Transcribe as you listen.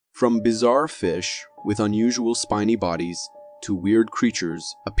From bizarre fish with unusual spiny bodies to weird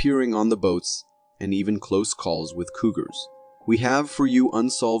creatures appearing on the boats and even close calls with cougars, we have for you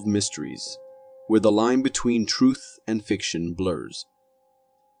unsolved mysteries where the line between truth and fiction blurs.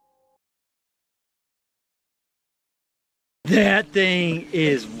 That thing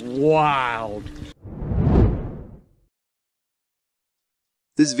is wild.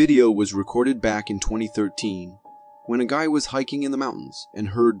 This video was recorded back in 2013 when a guy was hiking in the mountains and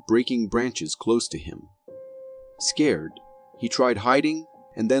heard breaking branches close to him. Scared, he tried hiding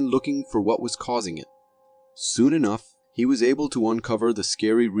and then looking for what was causing it. Soon enough, he was able to uncover the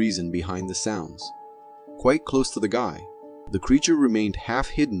scary reason behind the sounds. Quite close to the guy, the creature remained half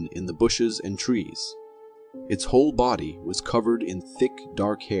hidden in the bushes and trees. Its whole body was covered in thick,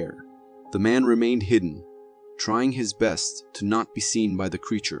 dark hair. The man remained hidden, trying his best to not be seen by the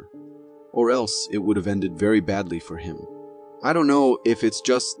creature, or else it would have ended very badly for him. I don't know if it's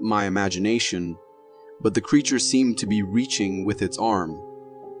just my imagination, but the creature seemed to be reaching with its arm,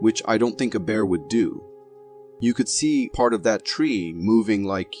 which I don't think a bear would do. You could see part of that tree moving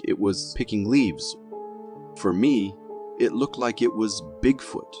like it was picking leaves. For me, it looked like it was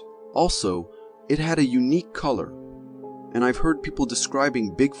Bigfoot. Also, it had a unique color, and I've heard people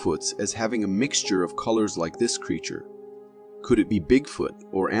describing Bigfoots as having a mixture of colors like this creature. Could it be Bigfoot,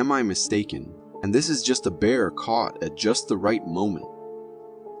 or am I mistaken, and this is just a bear caught at just the right moment?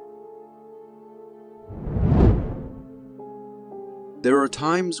 There are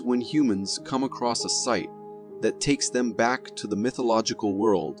times when humans come across a sight that takes them back to the mythological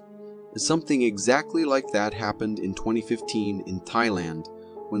world, and something exactly like that happened in 2015 in Thailand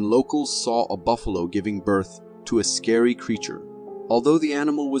when locals saw a buffalo giving birth to a scary creature. Although the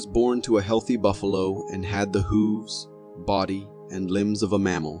animal was born to a healthy buffalo and had the hooves, body, and limbs of a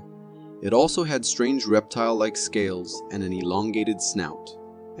mammal, it also had strange reptile-like scales and an elongated snout,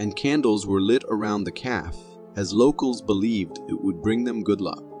 and candles were lit around the calf, as locals believed it would bring them good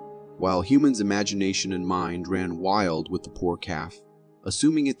luck, while humans' imagination and mind ran wild with the poor calf,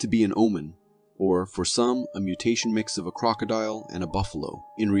 assuming it to be an omen, or, for some, a mutation mix of a crocodile and a buffalo.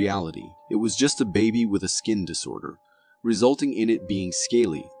 In reality, it was just a baby with a skin disorder, resulting in it being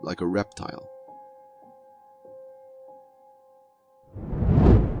scaly like a reptile.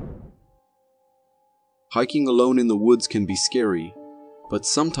 Hiking alone in the woods can be scary, but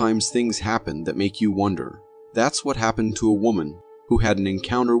sometimes things happen that make you wonder. That's what happened to a woman who had an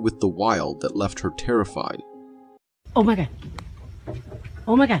encounter with the wild that left her terrified. Oh my god.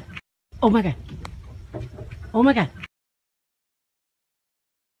 Oh my god. Oh my god. Oh my god.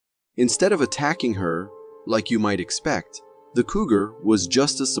 Instead of attacking her, like you might expect, the cougar was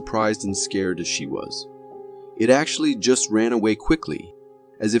just as surprised and scared as she was. It actually just ran away quickly,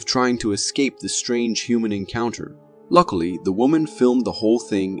 as if trying to escape the strange human encounter. Luckily, the woman filmed the whole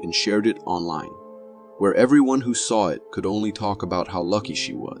thing and shared it online, where everyone who saw it could only talk about how lucky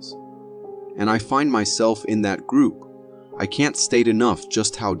she was. And I find myself in that group. I can't state enough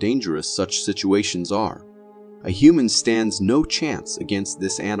just how dangerous such situations are. A human stands no chance against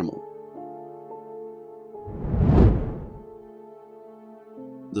this animal.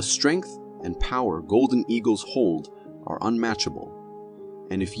 The strength and power golden eagles hold are unmatchable.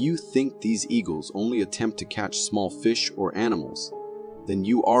 And if you think these eagles only attempt to catch small fish or animals, then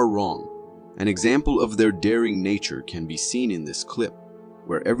you are wrong. An example of their daring nature can be seen in this clip,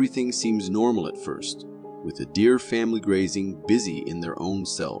 where everything seems normal at first, with the deer family grazing busy in their own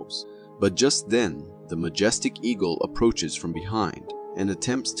selves. But just then, the majestic eagle approaches from behind and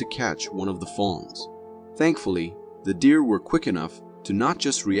attempts to catch one of the fawns. Thankfully, the deer were quick enough to not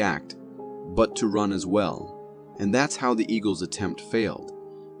just react, but to run as well. And that's how the eagle's attempt failed.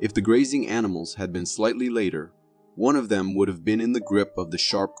 If the grazing animals had been slightly later, one of them would have been in the grip of the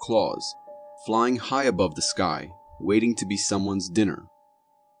sharp claws, flying high above the sky, waiting to be someone's dinner.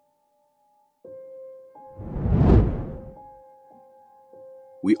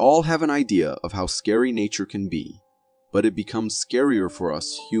 We all have an idea of how scary nature can be, but it becomes scarier for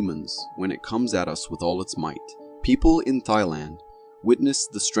us humans when it comes at us with all its might. People in Thailand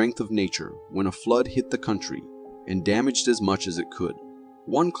witnessed the strength of nature when a flood hit the country and damaged as much as it could.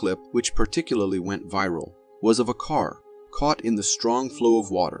 One clip, which particularly went viral, was of a car caught in the strong flow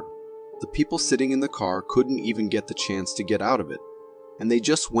of water. The people sitting in the car couldn't even get the chance to get out of it, and they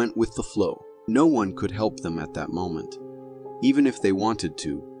just went with the flow. No one could help them at that moment, even if they wanted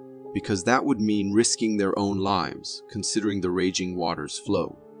to, because that would mean risking their own lives, considering the raging water's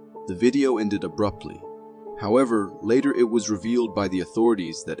flow. The video ended abruptly. However, later it was revealed by the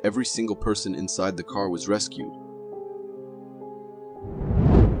authorities that every single person inside the car was rescued.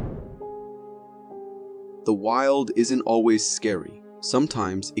 The wild isn't always scary.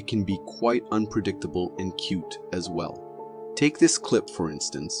 sometimes it can be quite unpredictable and cute as well. Take this clip for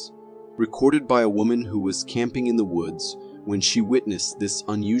instance, recorded by a woman who was camping in the woods when she witnessed this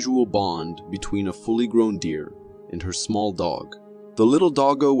unusual bond between a fully grown deer and her small dog. The little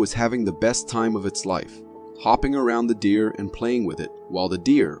doggo was having the best time of its life, hopping around the deer and playing with it, while the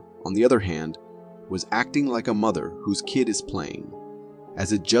deer, on the other hand, was acting like a mother whose kid is playing,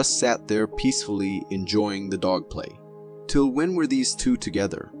 as it just sat there peacefully enjoying the dog play. Till when were these two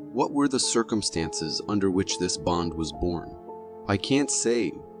together? What were the circumstances under which this bond was born? I can't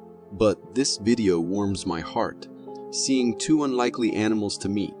say, but this video warms my heart, seeing two unlikely animals to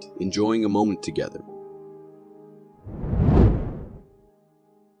meet, enjoying a moment together.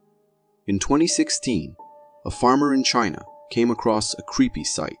 In 2016, a farmer in China came across a creepy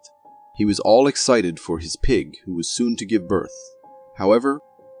sight. He was all excited for his pig who was soon to give birth. However,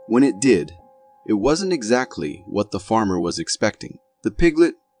 when it did, it wasn't exactly what the farmer was expecting. The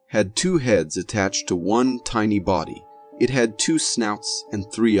piglet had 2 heads attached to one tiny body. It had 2 snouts and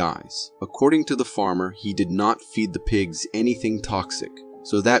 3 eyes. According to the farmer, he did not feed the pigs anything toxic,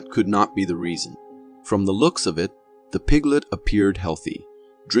 so that could not be the reason. From the looks of it, the piglet appeared healthy,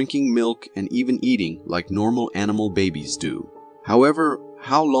 drinking milk and even eating like normal animal babies do. However,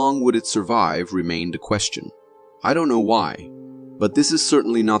 how long would it survive remained a question. I don't know why, but this is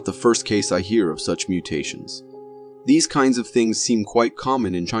certainly not the first case I hear of such mutations. These kinds of things seem quite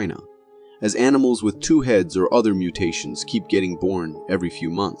common in China, as animals with 2 heads or other mutations keep getting born every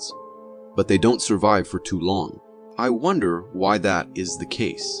few months, but they don't survive for too long. I wonder why that is the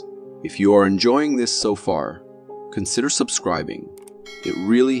case. If you are enjoying this so far, consider subscribing. It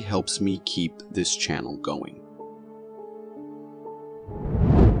really helps me keep this channel going.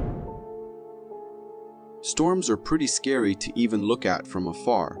 Storms are pretty scary to even look at from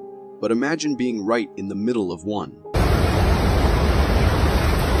afar, but imagine being right in the middle of one.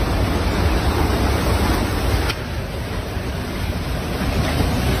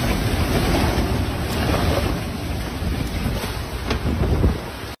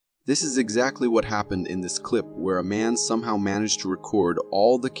 This is exactly what happened in this clip, where a man somehow managed to record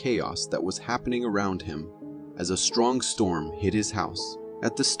all the chaos that was happening around him as a strong storm hit his house.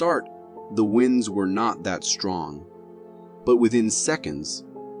 At the start, the winds were not that strong, but within seconds,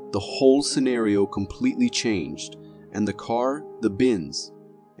 the whole scenario completely changed, and the car, the bins,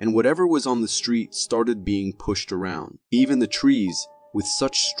 and whatever was on the street started being pushed around. Even the trees, with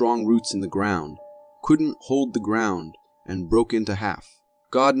such strong roots in the ground, couldn't hold the ground and broke into half.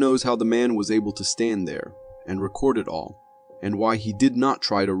 God knows how the man was able to stand there and record it all, and why he did not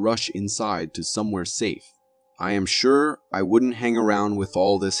try to rush inside to somewhere safe. I am sure I wouldn't hang around with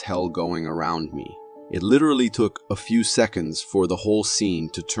all this hell going around me. It literally took a few seconds for the whole scene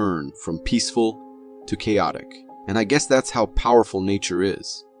to turn from peaceful to chaotic, and I guess that's how powerful nature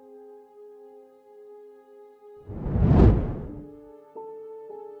is.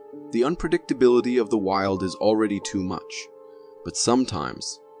 The unpredictability of the wild is already too much, but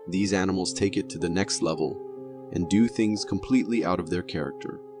sometimes these animals take it to the next level and do things completely out of their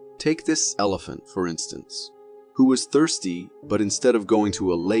character. Take this elephant, for instance, who was thirsty, but instead of going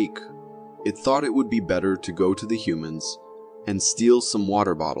to a lake, it thought it would be better to go to the humans and steal some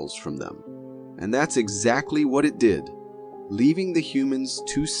water bottles from them. And that's exactly what it did, leaving the humans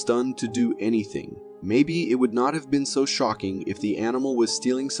too stunned to do anything. Maybe it would not have been so shocking if the animal was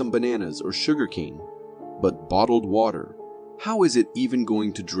stealing some bananas or sugarcane, but bottled water. How is it even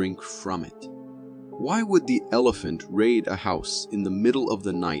going to drink from it? Why would the elephant raid a house in the middle of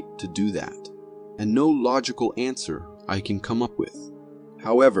the night to do that? And no logical answer I can come up with.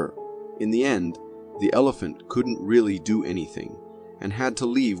 However, in the end, the elephant couldn't really do anything and had to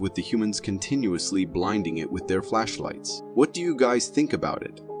leave with the humans continuously blinding it with their flashlights. What do you guys think about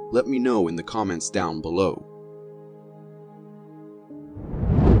it? Let me know in the comments down below.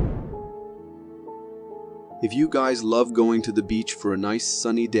 If you guys love going to the beach for a nice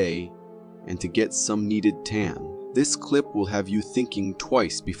sunny day and to get some needed tan, this clip will have you thinking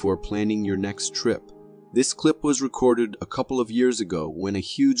twice before planning your next trip. This clip was recorded a couple of years ago when a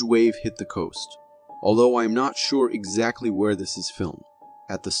huge wave hit the coast, although I am not sure exactly where this is filmed.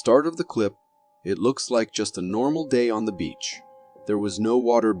 At the start of the clip, it looks like just a normal day on the beach. There was no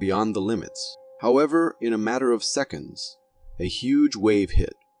water beyond the limits. However, in a matter of seconds, a huge wave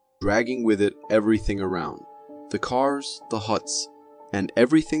hit, dragging with it everything around. The cars, the huts, and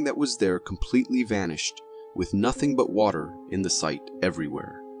everything that was there completely vanished, with nothing but water in the sight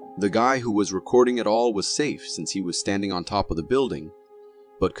everywhere. The guy who was recording it all was safe since he was standing on top of the building,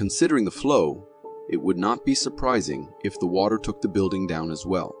 but considering the flow, it would not be surprising if the water took the building down as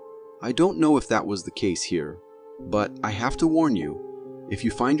well. I don't know if that was the case here, but I have to warn you, If you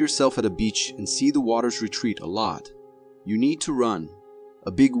find yourself at a beach and see the waters retreat a lot, you need to run.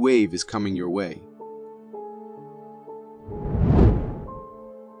 A big wave is coming your way.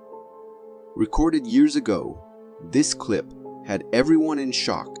 Recorded years ago, this clip had everyone in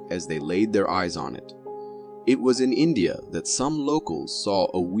shock as they laid their eyes on it. It was in India that some locals saw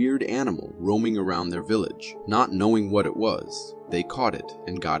a weird animal roaming around their village. Not knowing what it was, they caught it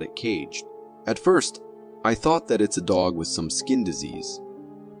and got it caged. At first, I thought that it's a dog with some skin disease,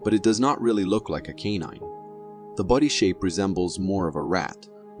 but it does not really look like a canine. The body shape resembles more of a rat.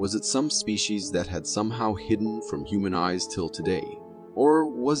 Was it some species that had somehow hidden from human eyes till today? Or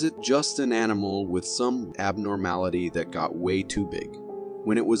was it just an animal with some abnormality that got way too big?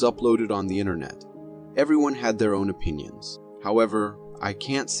 When it was uploaded on the internet, everyone had their own opinions. However, I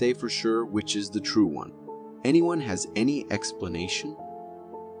can't say for sure which is the true one. Anyone has any explanation?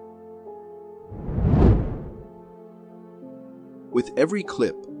 With every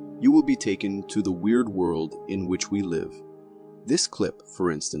clip, you will be taken to the weird world in which we live. This clip, for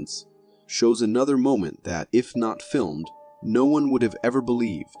instance, shows another moment that, if not filmed, no one would have ever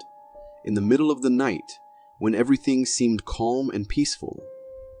believed. In the middle of the night, when everything seemed calm and peaceful,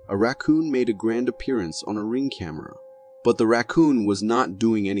 a raccoon made a grand appearance on a Ring camera. But the raccoon was not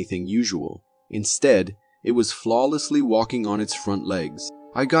doing anything usual. Instead, it was flawlessly walking on its front legs.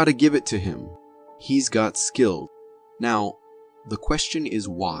 I gotta give it to him. He's got skill. Now, the question is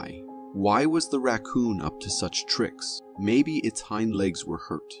why? Why was the raccoon up to such tricks? Maybe its hind legs were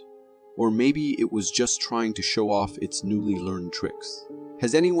hurt. Or maybe it was just trying to show off its newly learned tricks.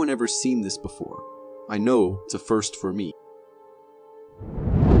 Has anyone ever seen this before? I know it's a first for me.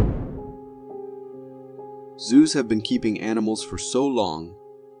 Zoos have been keeping animals for so long,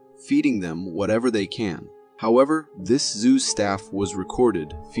 feeding them whatever they can. However, this zoo staff was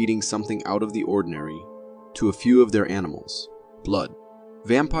recorded feeding something out of the ordinary to a few of their animals: blood.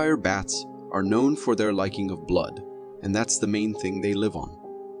 Vampire bats are known for their liking of blood, and that's the main thing they live on.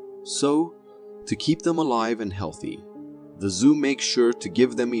 So, to keep them alive and healthy, the zoo makes sure to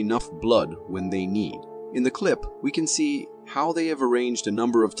give them enough blood when they need. In the clip, we can see how they have arranged a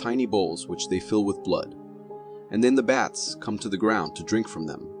number of tiny bowls which they fill with blood, and then the bats come to the ground to drink from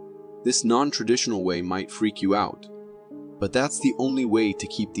them. This non-traditional way might freak you out, but that's the only way to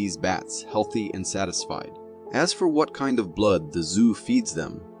keep these bats healthy and satisfied. As for what kind of blood the zoo feeds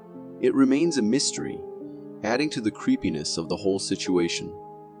them, it remains a mystery, adding to the creepiness of the whole situation.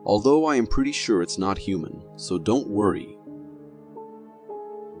 Although I am pretty sure it's not human, so don't worry.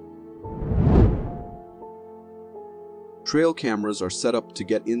 Trail cameras are set up to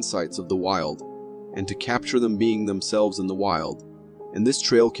get insights of the wild, and to capture them being themselves in the wild, and this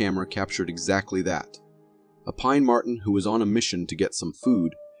trail camera captured exactly that. A pine marten who was on a mission to get some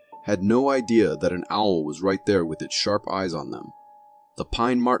food had no idea that an owl was right there with its sharp eyes on them. The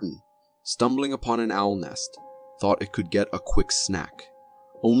pine marten, stumbling upon an owl nest, thought it could get a quick snack.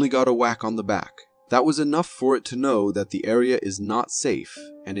 Only got a whack on the back. That was enough for it to know that the area is not safe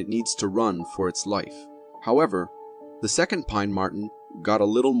and it needs to run for its life. However, the second pine marten got a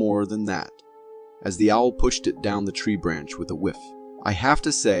little more than that, as the owl pushed it down the tree branch with a whiff. I have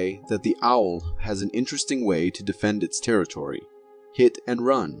to say that the owl has an interesting way to defend its territory. Hit and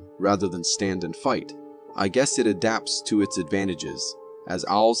run rather than stand and fight. I guess it adapts to its advantages, as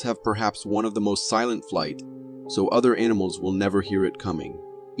owls have perhaps one of the most silent flight, so other animals will never hear it coming.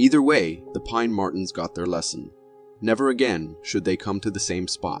 Either way, the pine martens got their lesson. Never again should they come to the same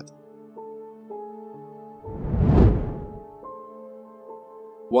spot.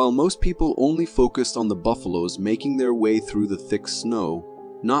 While most people only focused on the buffaloes making their way through the thick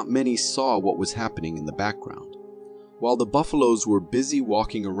snow, not many saw what was happening in the background. While the buffaloes were busy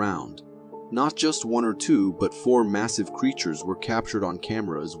walking around, not just one or two, but 4 massive creatures were captured on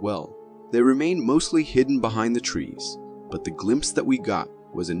camera as well. They remained mostly hidden behind the trees, but the glimpse that we got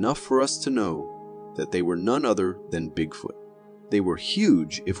was enough for us to know that they were none other than Bigfoot. They were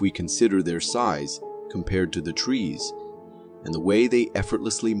huge if we consider their size compared to the trees, and the way they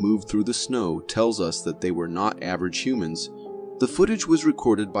effortlessly moved through the snow tells us that they were not average humans. The footage was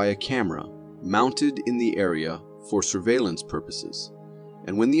recorded by a camera mounted in the area for surveillance purposes,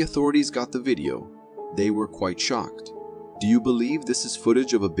 and when the authorities got the video, they were quite shocked. Do you believe this is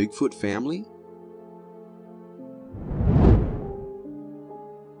footage of a Bigfoot family?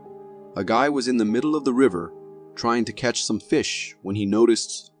 A guy was in the middle of the river trying to catch some fish when he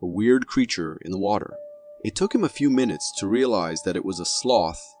noticed a weird creature in the water. It took him a few minutes to realize that it was a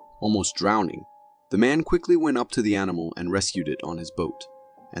sloth, almost drowning. The man quickly went up to the animal and rescued it on his boat.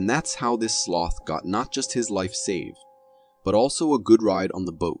 And that's how this sloth got not just his life saved, but also a good ride on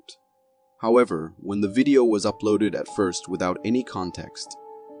the boat. However, when the video was uploaded at first without any context,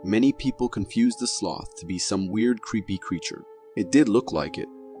 many people confused the sloth to be some weird creepy creature. It did look like it,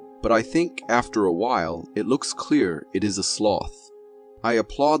 but I think after a while it looks clear it is a sloth. I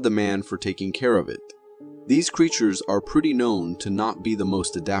applaud the man for taking care of it. These creatures are pretty known to not be the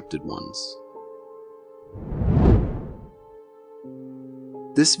most adapted ones.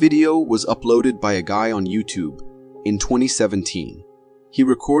 This video was uploaded by a guy on YouTube in 2017. He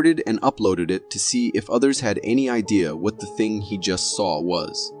recorded and uploaded it to see if others had any idea what the thing he just saw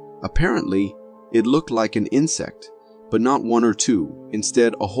was. Apparently, it looked like an insect, but not one or two.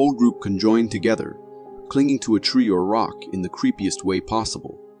 Instead, a whole group conjoined together, clinging to a tree or rock in the creepiest way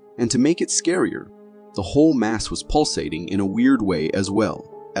possible. And to make it scarier, the whole mass was pulsating in a weird way as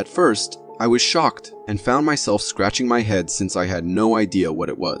well. At first, I was shocked and found myself scratching my head since I had no idea what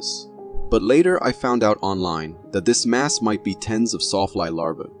it was. But later I found out online that this mass might be tens of sawfly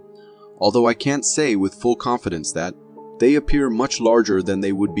larvae, although I can't say with full confidence that they appear much larger than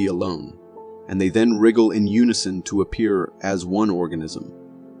they would be alone, and they then wriggle in unison to appear as one organism.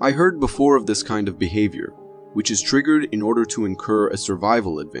 I heard before of this kind of behavior, which is triggered in order to incur a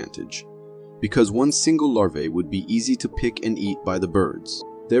survival advantage, because one single larvae would be easy to pick and eat by the birds.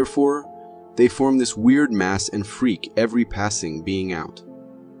 Therefore, they form this weird mass and freak every passing being out.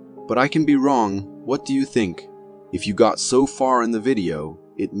 But I can be wrong. What do you think? If you got so far in the video,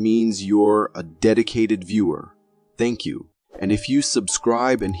 it means you're a dedicated viewer. Thank you. And if you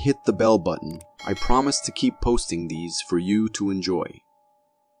subscribe and hit the bell button, I promise to keep posting these for you to enjoy.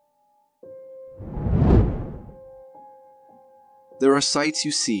 There are sights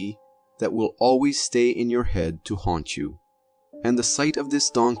you see that will always stay in your head to haunt you. And the sight of this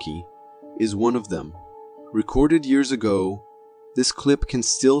donkey is one of them. Recorded years ago, this clip can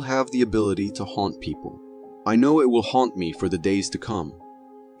still have the ability to haunt people. I know it will haunt me for the days to come.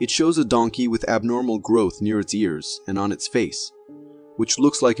 It shows a donkey with abnormal growth near its ears and on its face, which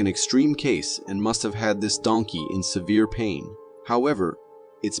looks like an extreme case and must have had this donkey in severe pain. However,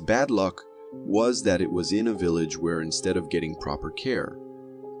 its bad luck was that it was in a village where instead of getting proper care,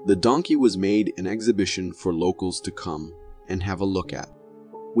 the donkey was made an exhibition for locals to come and have a look at.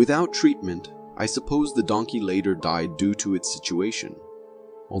 Without treatment, I suppose the donkey later died due to its situation,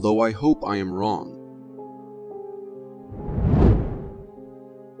 although I hope I am wrong.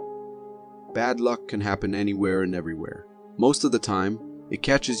 Bad luck can happen anywhere and everywhere. Most of the time, it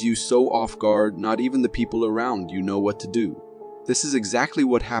catches you so off guard, not even the people around you know what to do. This is exactly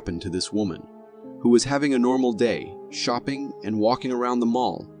what happened to this woman, who was having a normal day, shopping and walking around the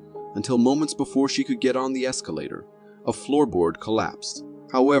mall, until moments before she could get on the escalator, a floorboard collapsed.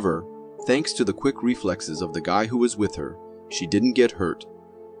 However, thanks to the quick reflexes of the guy who was with her, she didn't get hurt,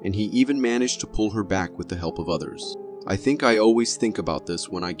 and he even managed to pull her back with the help of others. I think I always think about this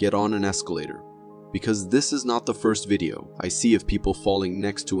when I get on an escalator, because this is not the first video I see of people falling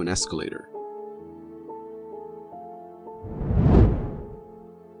next to an escalator.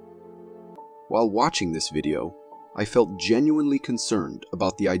 While watching this video, I felt genuinely concerned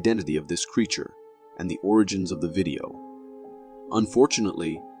about the identity of this creature and the origins of the video.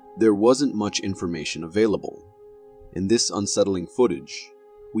 Unfortunately, there wasn't much information available. In this unsettling footage,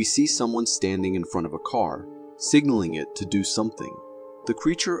 we see someone standing in front of a car, signaling it to do something. The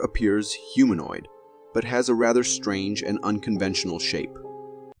creature appears humanoid, but has a rather strange and unconventional shape.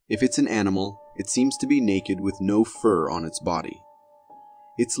 If it's an animal, it seems to be naked with no fur on its body.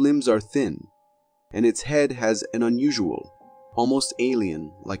 Its limbs are thin, and its head has an unusual, almost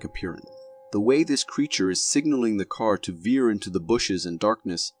alien-like appearance. The way this creature is signaling the car to veer into the bushes and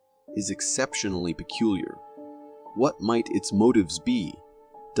darkness is exceptionally peculiar. What might its motives be?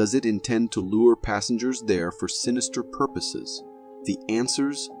 Does it intend to lure passengers there for sinister purposes? The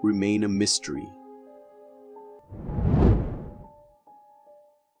answers remain a mystery.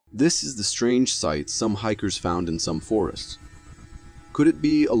 This is the strange sight some hikers found in some forests. Could it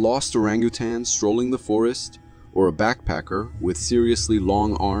be a lost orangutan strolling the forest, or a backpacker with seriously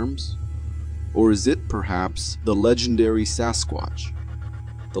long arms? Or is it perhaps the legendary Sasquatch?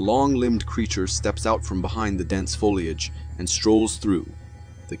 The long-limbed creature steps out from behind the dense foliage and strolls through,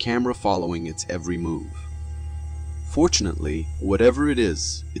 the camera following its every move. Fortunately, whatever it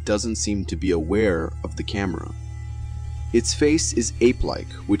is, it doesn't seem to be aware of the camera. Its face is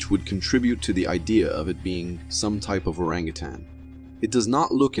ape-like, which would contribute to the idea of it being some type of orangutan. It does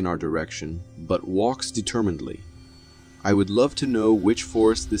not look in our direction, but walks determinedly. I would love to know which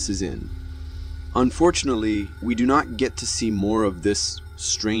forest this is in. Unfortunately, we do not get to see more of this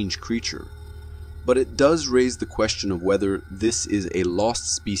strange creature, but it does raise the question of whether this is a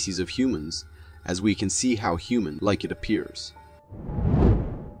lost species of humans, as we can see how human-like it appears.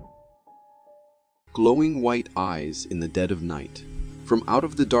 Glowing white eyes in the dead of night. From out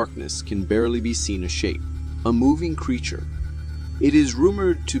of the darkness can barely be seen a shape, a moving creature. It is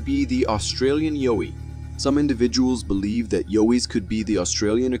rumored to be the Australian yowie. Some individuals believe that yowies could be the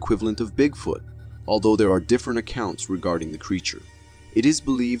Australian equivalent of Bigfoot, although there are different accounts regarding the creature. It is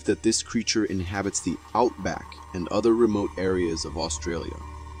believed that this creature inhabits the outback and other remote areas of Australia.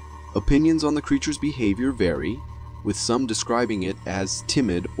 Opinions on the creature's behavior vary, with some describing it as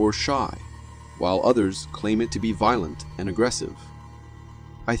timid or shy, while others claim it to be violent and aggressive.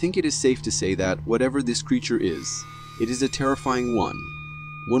 I think it is safe to say that whatever this creature is, it is a terrifying one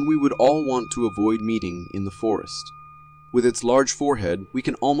we would all want to avoid meeting in the forest. With its large forehead, we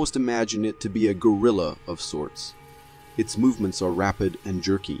can almost imagine it to be a gorilla of sorts. Its movements are rapid and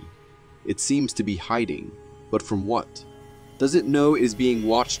jerky. It seems to be hiding, but from what? Does it know it is being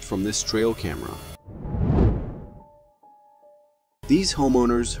watched from this trail camera? These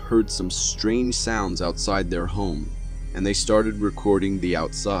homeowners heard some strange sounds outside their home, and they started recording the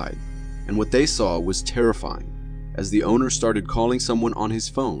outside. And what they saw was terrifying, as the owner started calling someone on his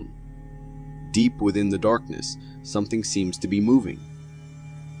phone. Deep within the darkness, something seems to be moving.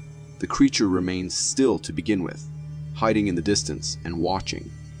 The creature remains still to begin with, hiding in the distance and watching.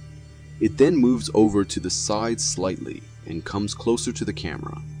 It then moves over to the side slightly and comes closer to the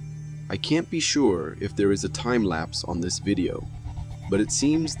camera. I can't be sure if there is a time lapse on this video, but it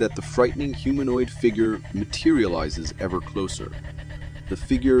seems that the frightening humanoid figure materializes ever closer. The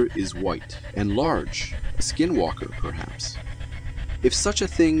figure is white and large, a skinwalker perhaps. If such a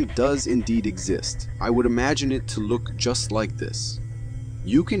thing does indeed exist, I would imagine it to look just like this.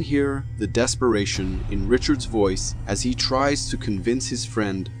 You can hear the desperation in Richard's voice as he tries to convince his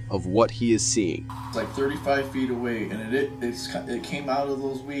friend of what he is seeing. It's like 35 feet away, and it came out of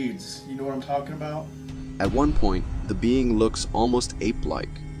those weeds. You know what I'm talking about? At one point, the being looks almost ape-like,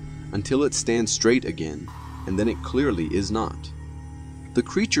 until it stands straight again, and then it clearly is not. The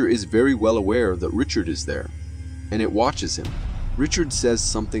creature is very well aware that Richard is there, and it watches him. Richard says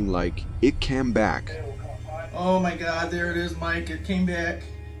something like, "It came back." Oh my God, there it is, Mike. It came back.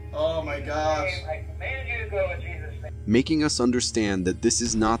 Oh my gosh. Making us understand that this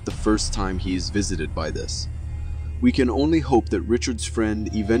is not the first time he is visited by this. We can only hope that Richard's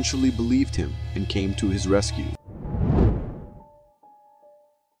friend eventually believed him and came to his rescue.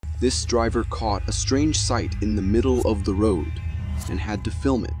 This driver caught a strange sight in the middle of the road and had to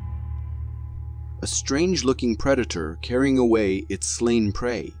film it. A strange-looking predator carrying away its slain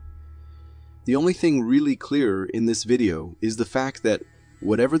prey. The only thing really clear in this video is the fact that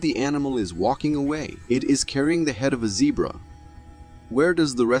whatever the animal is walking away, it is carrying the head of a zebra. Where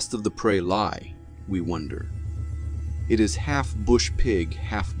does the rest of the prey lie, we wonder? It is half bush pig,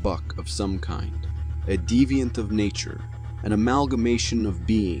 half buck of some kind, a deviant of nature, an amalgamation of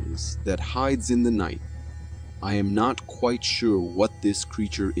beings that hides in the night. I am not quite sure what this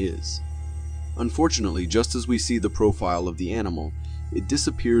creature is. Unfortunately, just as we see the profile of the animal, it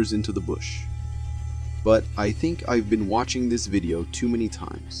disappears into the bush. But I think I've been watching this video too many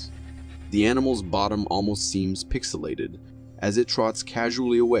times. The animal's bottom almost seems pixelated as it trots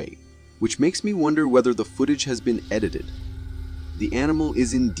casually away, which makes me wonder whether the footage has been edited. The animal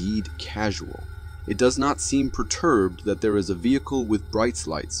is indeed casual. It does not seem perturbed that there is a vehicle with bright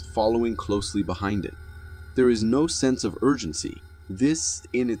lights following closely behind it. There is no sense of urgency. This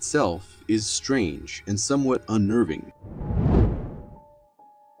in itself is strange and somewhat unnerving.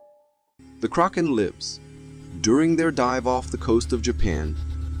 The Kraken lives. During their dive off the coast of Japan,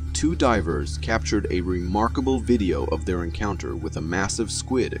 two divers captured a remarkable video of their encounter with a massive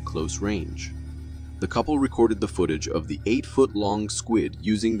squid at close range. The couple recorded the footage of the 8-foot-long squid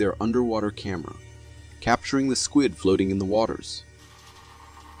using their underwater camera, capturing the squid floating in the waters.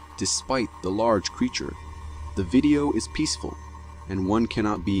 Despite the large creature, the video is peaceful, and one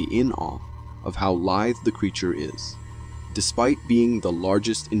cannot be in awe of how lithe the creature is. Despite being the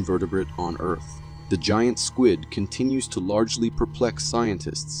largest invertebrate on Earth, the giant squid continues to largely perplex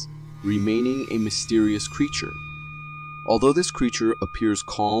scientists, remaining a mysterious creature. Although this creature appears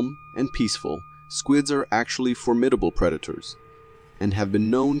calm and peaceful, squids are actually formidable predators, and have been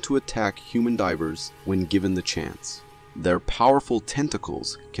known to attack human divers when given the chance. Their powerful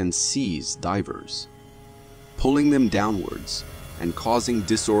tentacles can seize divers, pulling them downwards and causing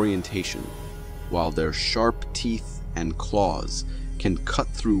disorientation, while their sharp teeth and claws can cut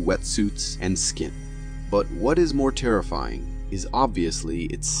through wetsuits and skin. But what is more terrifying is obviously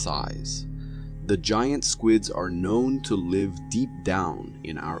its size. The giant squids are known to live deep down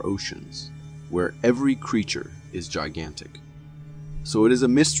in our oceans, where every creature is gigantic. So it is a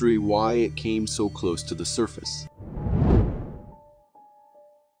mystery why it came so close to the surface.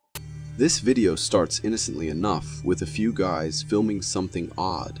 This video starts innocently enough with a few guys filming something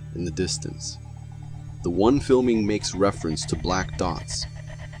odd in the distance. The one filming makes reference to black dots,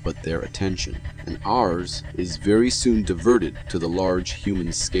 but their attention, and ours, is very soon diverted to the large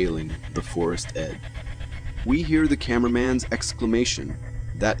humans scaling the forest edge. We hear the cameraman's exclamation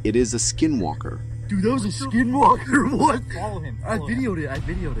that it is a skinwalker. Dude, that was a skinwalker. What? Follow him. I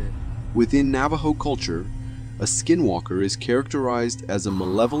videoed it. Within Navajo culture, a skinwalker is characterized as a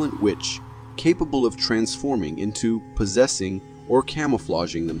malevolent witch capable of transforming into, possessing, or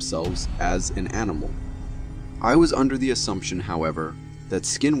camouflaging themselves as an animal. I was under the assumption, however, that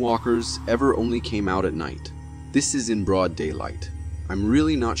skinwalkers ever only came out at night. This is in broad daylight. I'm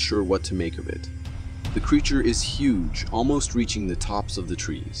really not sure what to make of it. The creature is huge, almost reaching the tops of the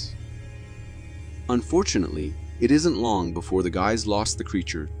trees. Unfortunately, it isn't long before the guys lost the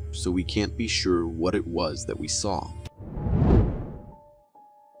creature, so we can't be sure what it was that we saw.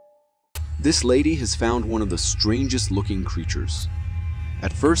 This lady has found one of the strangest looking creatures.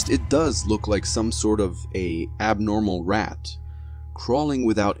 At first it does look like some sort of a abnormal rat, crawling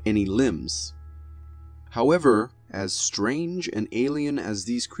without any limbs. However, as strange and alien as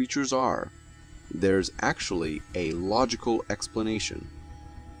these creatures are, there's actually a logical explanation.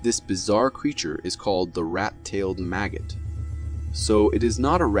 This bizarre creature is called the rat-tailed maggot. So it is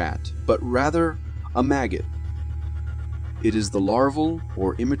not a rat, but rather a maggot. It is the larval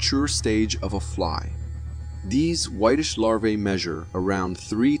or immature stage of a fly. These whitish larvae measure around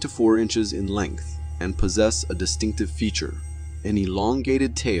 3 to 4 inches in length and possess a distinctive feature, an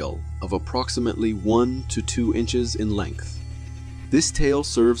elongated tail of approximately 1 to 2 inches in length. This tail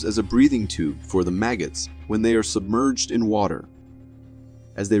serves as a breathing tube for the maggots when they are submerged in water.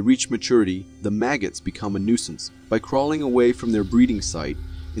 As they reach maturity, the maggots become a nuisance by crawling away from their breeding site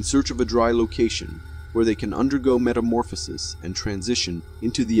in search of a dry location where they can undergo metamorphosis and transition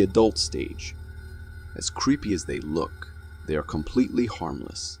into the adult stage. As creepy as they look, they are completely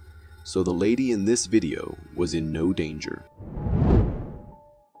harmless, so the lady in this video was in no danger.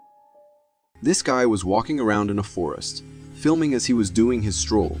 This guy was walking around in a forest, filming as he was doing his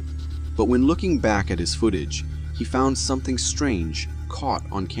stroll, but when looking back at his footage, he found something strange caught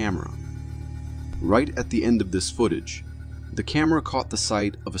on camera. Right at the end of this footage, the camera caught the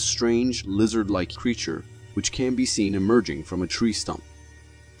sight of a strange lizard-like creature which can be seen emerging from a tree stump.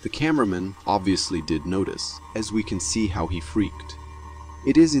 The cameraman obviously did notice, as we can see how he freaked.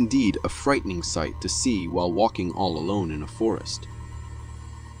 It is indeed a frightening sight to see while walking all alone in a forest.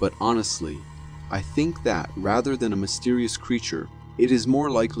 But honestly, I think that rather than a mysterious creature, it is more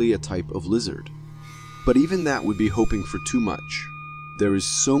likely a type of lizard. But even that would be hoping for too much. There is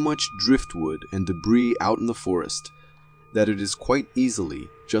so much driftwood and debris out in the forest that it is quite easily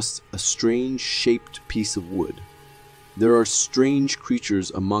just a strange shaped piece of wood. There are strange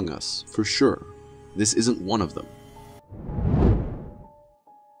creatures among us, for sure. This isn't one of them.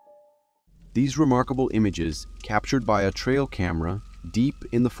 These remarkable images, captured by a trail camera deep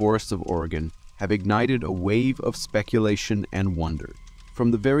in the forests of Oregon, have ignited a wave of speculation and wonder. From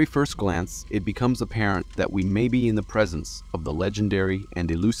the very first glance, it becomes apparent that we may be in the presence of the legendary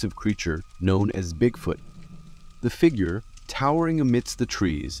and elusive creature known as Bigfoot. The figure, towering amidst the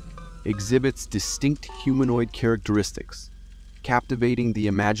trees, exhibits distinct humanoid characteristics, captivating the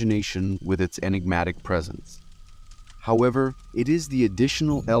imagination with its enigmatic presence. However, it is the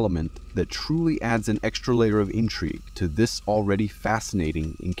additional element that truly adds an extra layer of intrigue to this already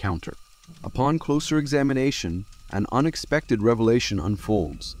fascinating encounter. Upon closer examination, an unexpected revelation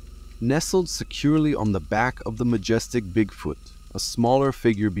unfolds. Nestled securely on the back of the majestic Bigfoot, a smaller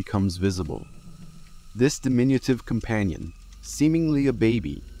figure becomes visible. This diminutive companion, seemingly a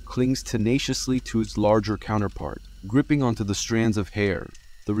baby, clings tenaciously to its larger counterpart, gripping onto the strands of hair.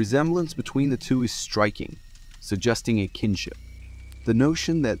 The resemblance between the two is striking, suggesting a kinship. The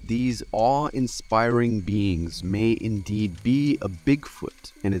notion that these awe-inspiring beings may indeed be a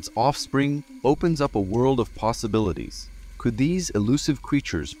Bigfoot and its offspring opens up a world of possibilities. Could these elusive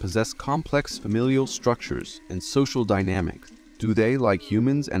creatures possess complex familial structures and social dynamics? Do they, like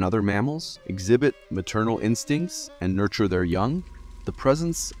humans and other mammals, exhibit maternal instincts and nurture their young? The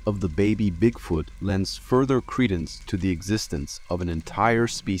presence of the baby Bigfoot lends further credence to the existence of an entire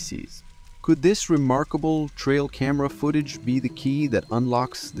species. Could this remarkable trail camera footage be the key that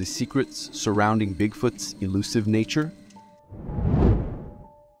unlocks the secrets surrounding Bigfoot's elusive nature?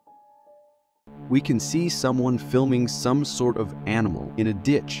 We can see someone filming some sort of animal in a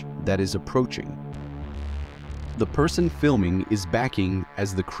ditch that is approaching. The person filming is backing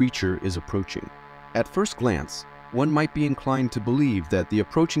as the creature is approaching. At first glance, one might be inclined to believe that the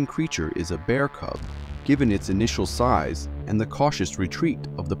approaching creature is a bear cub, given its initial size and the cautious retreat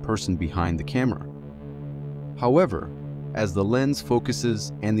of the person behind the camera. However, as the lens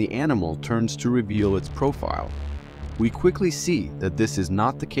focuses and the animal turns to reveal its profile, we quickly see that this is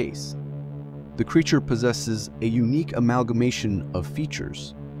not the case. The creature possesses a unique amalgamation of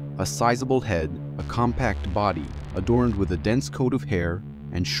features: a sizable head, a compact body adorned with a dense coat of hair,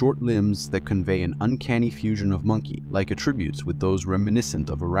 and short limbs that convey an uncanny fusion of monkey-like attributes with those reminiscent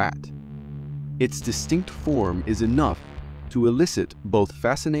of a rat. Its distinct form is enough to elicit both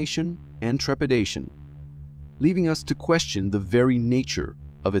fascination and trepidation, leaving us to question the very nature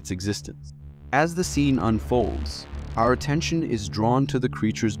of its existence. As the scene unfolds, our attention is drawn to the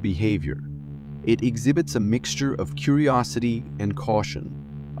creature's behavior. It exhibits a mixture of curiosity and caution,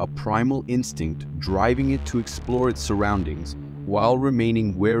 a primal instinct driving it to explore its surroundings while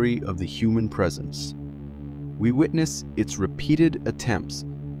remaining wary of the human presence. We witness its repeated attempts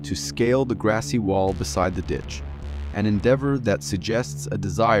to scale the grassy wall beside the ditch, an endeavor that suggests a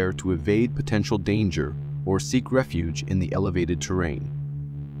desire to evade potential danger or seek refuge in the elevated terrain.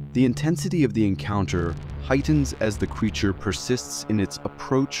 The intensity of the encounter heightens as the creature persists in its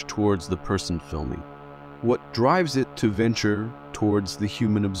approach towards the person filming. What drives it to venture towards the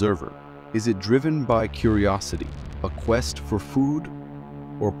human observer? Is it driven by curiosity, a quest for food,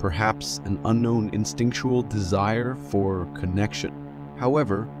 or perhaps an unknown instinctual desire for connection?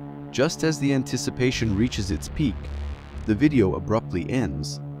 However, just as the anticipation reaches its peak, the video abruptly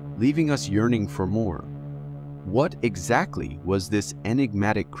ends, leaving us yearning for more. What exactly was this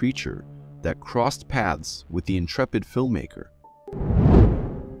enigmatic creature that crossed paths with the intrepid filmmaker?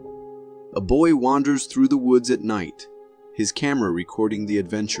 A boy wanders through the woods at night, his camera recording the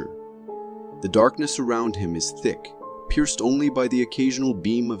adventure. The darkness around him is thick, pierced only by the occasional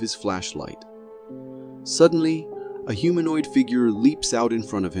beam of his flashlight. Suddenly, a humanoid figure leaps out in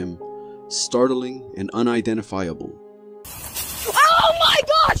front of him, startling and unidentifiable. Oh my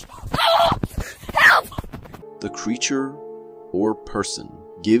gosh! Help! The creature, or person,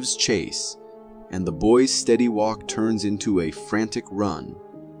 gives chase, and the boy's steady walk turns into a frantic run.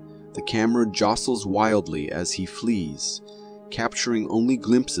 The camera jostles wildly as he flees, capturing only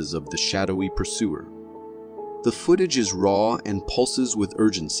glimpses of the shadowy pursuer. The footage is raw and pulses with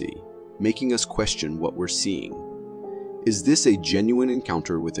urgency, making us question what we're seeing. Is this a genuine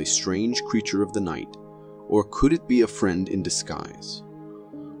encounter with a strange creature of the night, or could it be a friend in disguise,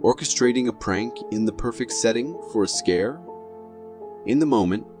 orchestrating a prank in the perfect setting for a scare? In the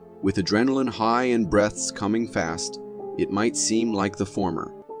moment, with adrenaline high and breaths coming fast, it might seem like the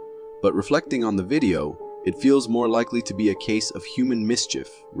former. But reflecting on the video, it feels more likely to be a case of human mischief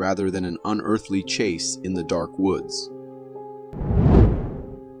rather than an unearthly chase in the dark woods.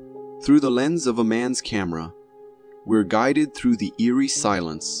 Through the lens of a man's camera, we're guided through the eerie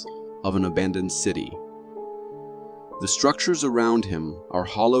silence of an abandoned city. The structures around him are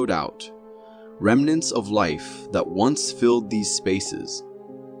hollowed out, remnants of life that once filled these spaces.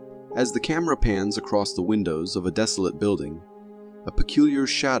 As the camera pans across the windows of a desolate building, a peculiar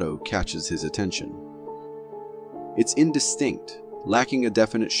shadow catches his attention. It's indistinct, lacking a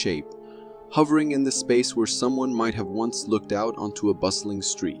definite shape, hovering in the space where someone might have once looked out onto a bustling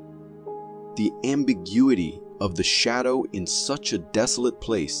street. The ambiguity of the shadow in such a desolate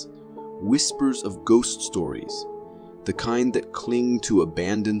place whispers of ghost stories, the kind that cling to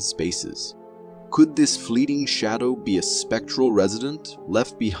abandoned spaces. Could this fleeting shadow be a spectral resident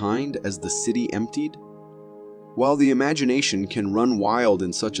left behind as the city emptied? While the imagination can run wild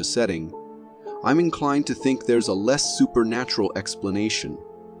in such a setting, I'm inclined to think there's a less supernatural explanation.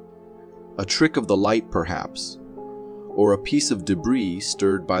 A trick of the light, perhaps, or a piece of debris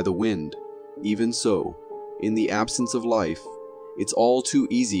stirred by the wind. Even so, in the absence of life, it's all too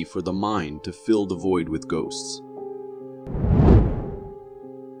easy for the mind to fill the void with ghosts.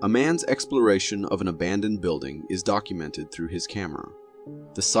 A man's exploration of an abandoned building is documented through his camera.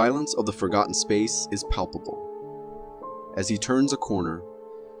 The silence of the forgotten space is palpable. As he turns a corner,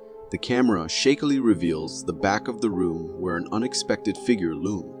 the camera shakily reveals the back of the room where an unexpected figure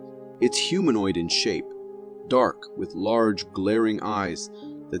looms. It's humanoid in shape, dark with large, glaring eyes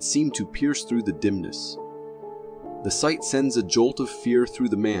that seem to pierce through the dimness. The sight sends a jolt of fear through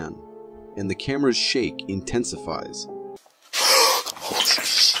the man, and the camera's shake intensifies.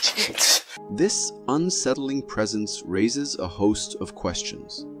 This unsettling presence raises a host of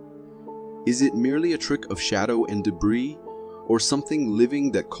questions. Is it merely a trick of shadow and debris, or something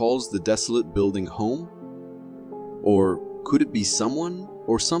living that calls the desolate building home? Or could it be someone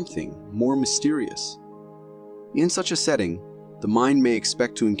or something more mysterious? In such a setting, the mind may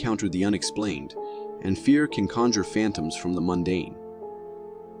expect to encounter the unexplained, and fear can conjure phantoms from the mundane.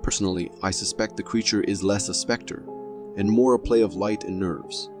 Personally, I suspect the creature is less a specter, and more a play of light and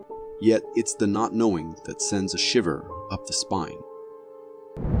nerves. Yet it's the not knowing that sends a shiver up the spine.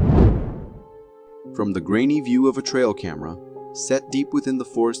 From the grainy view of a trail camera, set deep within the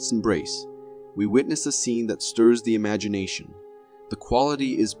forest's embrace, we witness a scene that stirs the imagination. The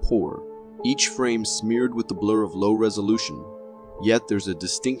quality is poor, each frame smeared with the blur of low resolution, yet there's a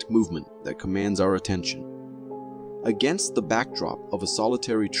distinct movement that commands our attention. Against the backdrop of a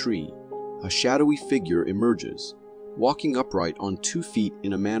solitary tree, a shadowy figure emerges, walking upright on 2 feet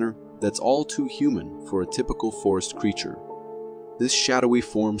in a manner that's all too human for a typical forest creature. This shadowy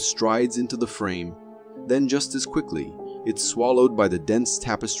form strides into the frame, then just as quickly, it's swallowed by the dense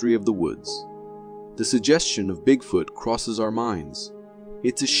tapestry of the woods. The suggestion of Bigfoot crosses our minds.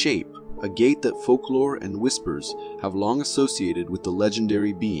 It's a shape, a gait that folklore and whispers have long associated with the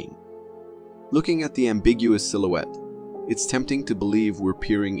legendary being. Looking at the ambiguous silhouette, it's tempting to believe we're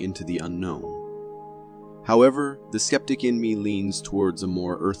peering into the unknown. However, the skeptic in me leans towards a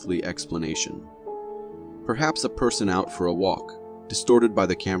more earthly explanation. Perhaps a person out for a walk, distorted by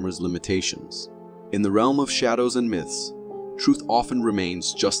the camera's limitations. In the realm of shadows and myths, truth often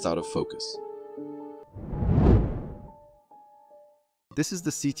remains just out of focus. This is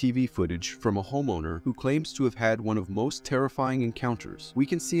the CCTV footage from a homeowner who claims to have had one of the most terrifying encounters. We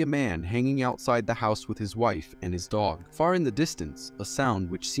can see a man hanging outside the house with his wife and his dog. Far in the distance, a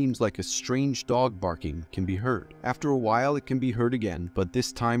sound which seems like a strange dog barking can be heard. After a while, it can be heard again, but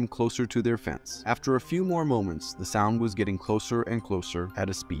this time closer to their fence. After a few more moments, the sound was getting closer and closer at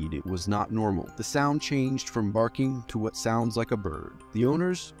a speed it was not normal. The sound changed from barking to what sounds like a bird. The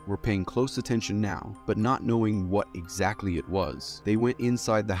owners were paying close attention now, but not knowing what exactly it was. They went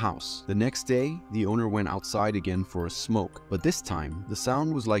inside the house. The next day, the owner went outside again for a smoke, but this time, the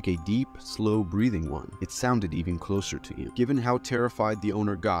sound was like a deep, slow breathing one. It sounded even closer to him. Given how terrified the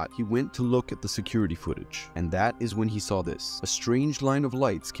owner got, he went to look at the security footage, and that is when he saw this. A strange line of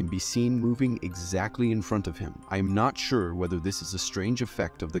lights can be seen moving exactly in front of him. I am not sure whether this is a strange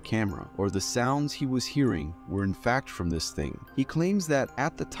effect of the camera, or the sounds he was hearing were in fact from this thing. He claims that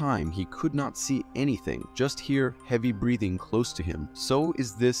at the time he could not see anything, just hear heavy breathing close to him. So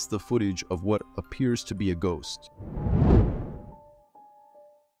is this the footage of what appears to be a ghost?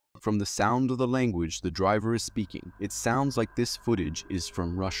 From the sound of the language the driver is speaking, it sounds like this footage is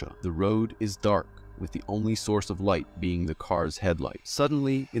from Russia. The road is dark, with the only source of light being the car's headlight.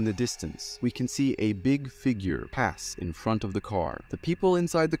 Suddenly, in the distance, we can see a big figure pass in front of the car. The people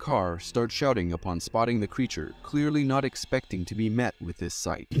inside the car start shouting upon spotting the creature, clearly not expecting to be met with this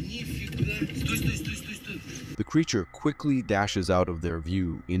sight. The creature quickly dashes out of their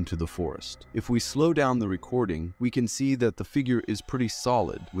view into the forest. If we slow down the recording, we can see that the figure is pretty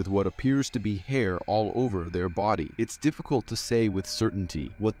solid, with what appears to be hair all over their body. It's difficult to say with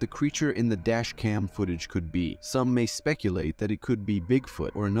certainty what the creature in the dash cam footage could be. Some may speculate that it could be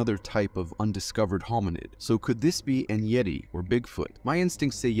Bigfoot or another type of undiscovered hominid. So could this be an Yeti or Bigfoot? My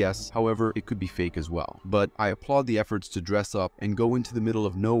instincts say yes, however, it could be fake as well. But I applaud the efforts to dress up and go into the middle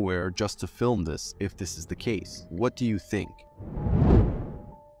of nowhere just to film this, if this is the case. What do you think?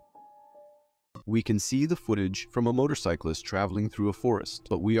 We can see the footage from a motorcyclist traveling through a forest,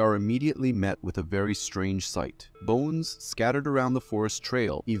 but we are immediately met with a very strange sight. Bones scattered around the forest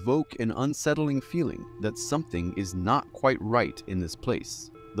trail evoke an unsettling feeling that something is not quite right in this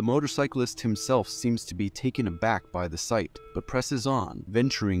place. The motorcyclist himself seems to be taken aback by the sight, but presses on,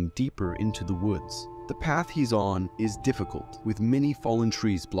 venturing deeper into the woods. The path he's on is difficult, with many fallen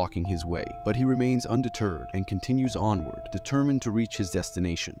trees blocking his way, but he remains undeterred and continues onward, determined to reach his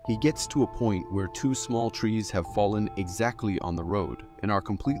destination. He gets to a point where 2 small trees have fallen exactly on the road and are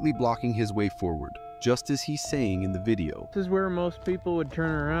completely blocking his way forward, just as he's saying in the video. This is where most people would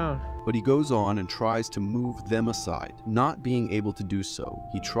turn around. But he goes on and tries to move them aside. Not being able to do so,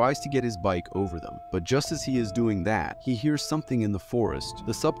 he tries to get his bike over them. But just as he is doing that, he hears something in the forest.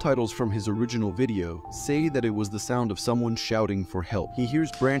 The subtitles from his original video say that it was the sound of someone shouting for help. He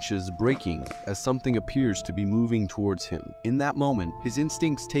hears branches breaking as something appears to be moving towards him. In that moment, his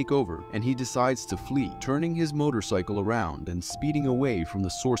instincts take over and he decides to flee, turning his motorcycle around and speeding away from the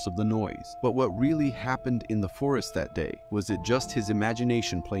source of the noise. But what really happened in the forest that day? Was it just his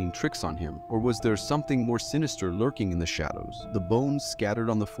imagination playing tricks on him, or was there something more sinister lurking in the shadows? The bones scattered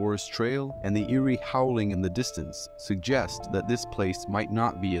on the forest trail and the eerie howling in the distance suggest that this place might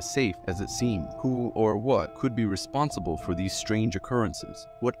not be as safe as it seemed. Who or what could be responsible for these strange occurrences?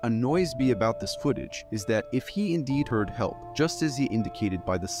 What annoys me about this footage is that if he indeed heard help, just as he indicated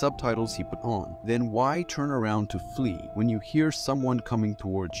by the subtitles he put on, then why turn around to flee when you hear someone coming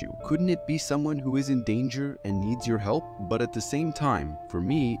towards you? Couldn't it be someone who is in danger and needs your help, but at the same time, for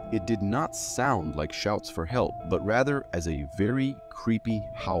me, it did not sound like shouts for help, but rather as a very creepy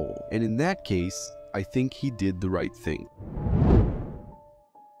howl. And in that case, I think he did the right thing.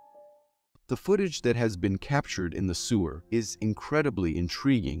 The footage that has been captured in the sewer is incredibly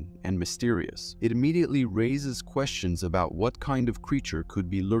intriguing and mysterious. It immediately raises questions about what kind of creature could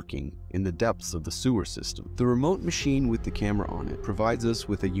be lurking in the depths of the sewer system. The remote machine with the camera on it provides us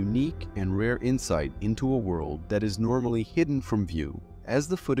with a unique and rare insight into a world that is normally hidden from view. As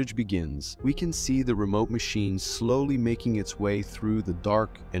the footage begins, we can see the remote machine slowly making its way through the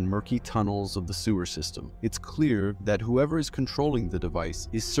dark and murky tunnels of the sewer system. It's clear that whoever is controlling the device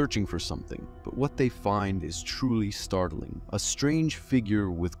is searching for something, but what they find is truly startling. A strange figure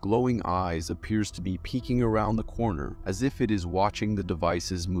with glowing eyes appears to be peeking around the corner as if it is watching the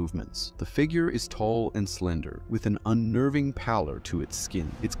device's movements. The figure is tall and slender, with an unnerving pallor to its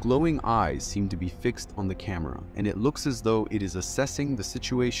skin. Its glowing eyes seem to be fixed on the camera, and it looks as though it is assessing the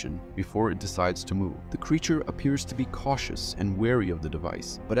situation before it decides to move. The creature appears to be cautious and wary of the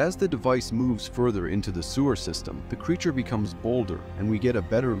device, but as the device moves further into the sewer system, the creature becomes bolder and we get a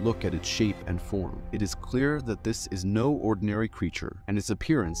better look at its shape and form. It is clear that this is no ordinary creature, and its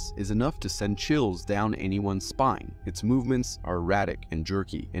appearance is enough to send chills down anyone's spine. Its movements are erratic and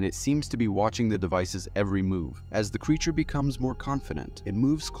jerky, and it seems to be watching the device's every move. As the creature becomes more confident, it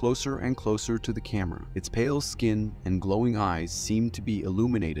moves closer and closer to the camera. Its pale skin and glowing eyes seem to be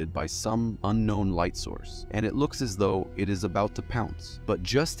illuminated by some unknown light source, and it looks as though it is about to pounce. But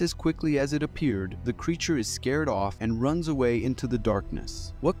just as quickly as it appeared, the creature is scared off and runs away into the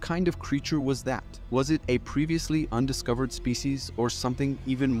darkness. What kind of creature was that? Was it a previously undiscovered species or something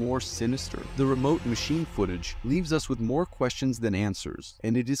even more sinister? The remote machine footage leaves us with more questions than answers,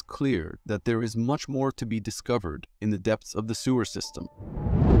 and it is clear that there is much more to be discovered in the depths of the sewer system.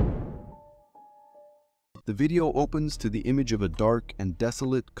 The video opens to the image of a dark and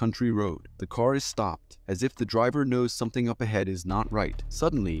desolate country road. The car is stopped, as if the driver knows something up ahead is not right.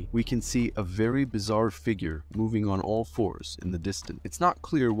 Suddenly, we can see a very bizarre figure moving on all fours in the distance. It's not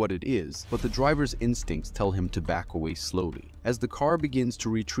clear what it is, but the driver's instincts tell him to back away slowly. As the car begins to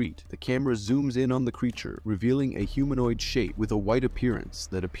retreat, the camera zooms in on the creature, revealing a humanoid shape with a white appearance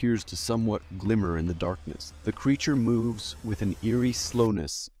that appears to somewhat glimmer in the darkness. The creature moves with an eerie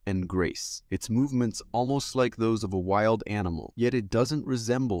slowness and grace, its movements almost like those of a wild animal, yet it doesn't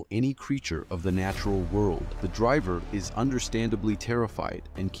resemble any creature of the natural world. The driver is understandably terrified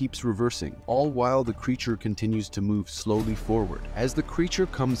and keeps reversing, all while the creature continues to move slowly forward. As the creature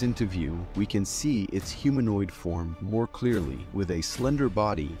comes into view, we can see its humanoid form more clearly, with a slender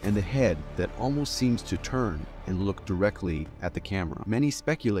body and a head that almost seems to turn and look directly at the camera. Many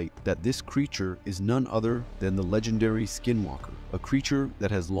speculate that this creature is none other than the legendary Skinwalker, a creature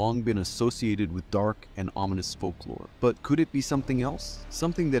that has long been associated with dark and ominous folklore. But could it be something else?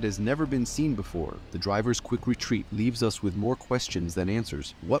 Something that has never been seen before? The driver's quick retreat leaves us with more questions than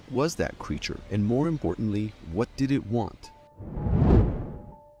answers. What was that creature? And more importantly, what did it want?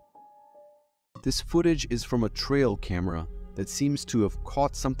 This footage is from a trail camera that seems to have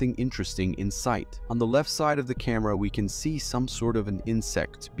caught something interesting in sight. On the left side of the camera, we can see some sort of an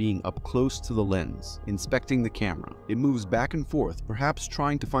insect being up close to the lens, inspecting the camera. It moves back and forth, perhaps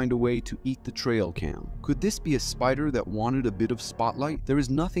trying to find a way to eat the trail cam. Could this be a spider that wanted a bit of spotlight? There is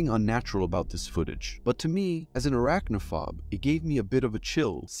nothing unnatural about this footage, but to me, as an arachnophobe, it gave me a bit of a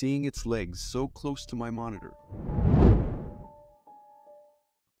chill seeing its legs so close to my monitor.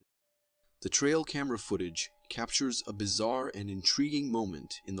 The trail camera footage captures a bizarre and intriguing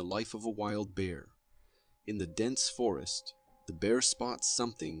moment in the life of a wild bear. In the dense forest, the bear spots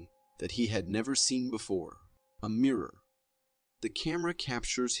something that he had never seen before: a mirror. The camera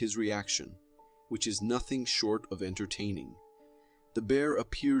captures his reaction, which is nothing short of entertaining. The bear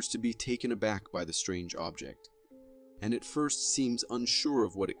appears to be taken aback by the strange object, and at first seems unsure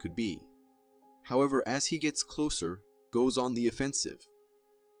of what it could be. However, as he gets closer, goes on the offensive.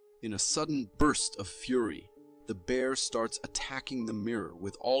 In a sudden burst of fury, the bear starts attacking the mirror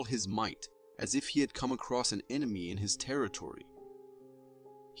with all his might, as if he had come across an enemy in his territory.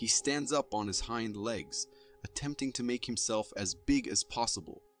 He stands up on his hind legs, attempting to make himself as big as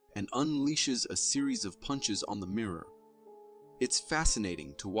possible, and unleashes a series of punches on the mirror. It's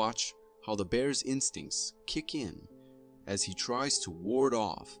fascinating to watch how the bear's instincts kick in as he tries to ward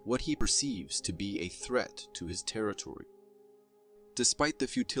off what he perceives to be a threat to his territory. Despite the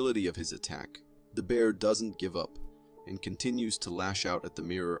futility of his attack, the bear doesn't give up and continues to lash out at the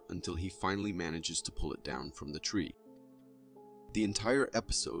mirror until he finally manages to pull it down from the tree. The entire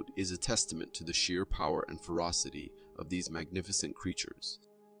episode is a testament to the sheer power and ferocity of these magnificent creatures.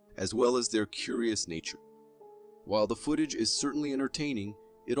 as well as their curious nature. While the footage is certainly entertaining,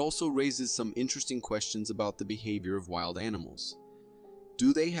 it also raises some interesting questions about the behavior of wild animals.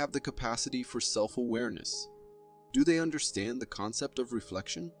 Do they have the capacity for self-awareness? Do they understand the concept of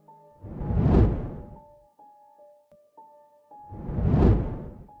reflection?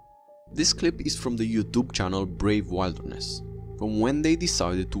 This clip is from the YouTube channel Brave Wilderness, from when they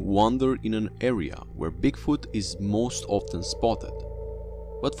decided to wander in an area where Bigfoot is most often spotted.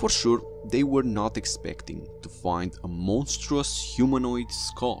 But for sure, they were not expecting to find a monstrous humanoid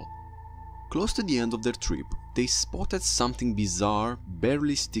skull. Close to the end of their trip, they spotted something bizarre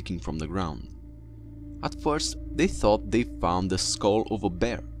barely sticking from the ground. At first, they thought they found the skull of a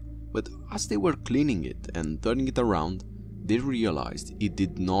bear, but as they were cleaning it and turning it around, they realized it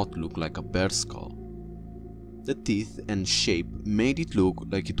did not look like a bear skull. The teeth and shape made it look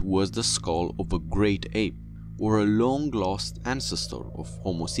like it was the skull of a great ape or a long-lost ancestor of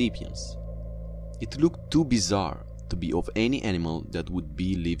Homo sapiens. It looked too bizarre to be of any animal that would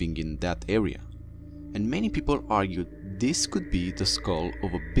be living in that area, and many people argued this could be the skull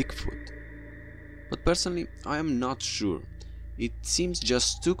of a Bigfoot. But personally, I am not sure. It seems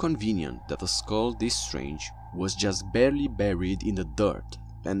just too convenient that a skull this strange was just barely buried in the dirt,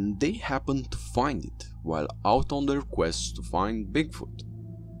 and they happened to find it while out on their quest to find Bigfoot.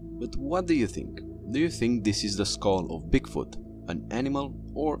 But what do you think? Do you think this is the skull of Bigfoot, an animal,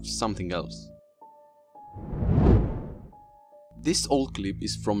 or something else? This old clip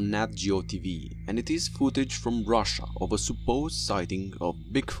is from Nat Geo TV, and it is footage from Russia of a supposed sighting of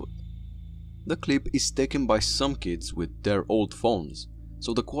Bigfoot. The clip is taken by some kids with their old phones,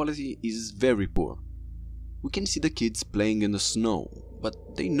 so the quality is very poor. We can see the kids playing in the snow,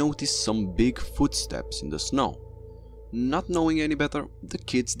 but they notice some big footsteps in the snow. Not knowing any better, the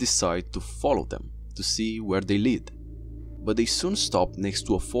kids decide to follow them to see where they lead. But they soon stop next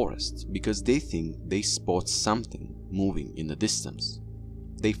to a forest because they think they spot something moving in the distance.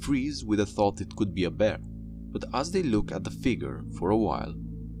 They freeze with the thought it could be a bear, but as they look at the figure for a while,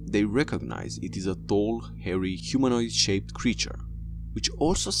 they recognize it is a tall, hairy, humanoid-shaped creature, which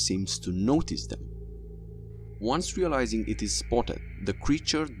also seems to notice them. Once realizing it is spotted, the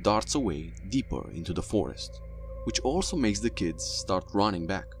creature darts away deeper into the forest, which also makes the kids start running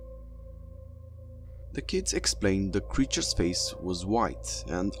back. The kids explained the creature's face was white,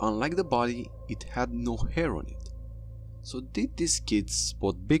 and unlike the body, it had no hair on it. So did these kids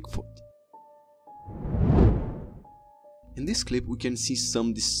spot Bigfoot? In this clip we can see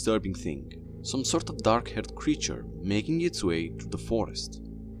some disturbing thing, some sort of dark-haired creature making its way through the forest.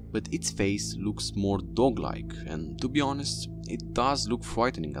 But its face looks more dog-like, and to be honest, it does look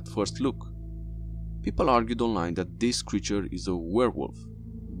frightening at first look. People argued online that this creature is a werewolf,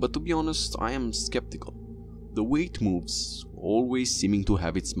 but to be honest, I am skeptical. The way it moves, always seeming to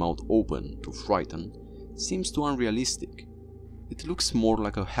have its mouth open to frighten, seems too unrealistic. It looks more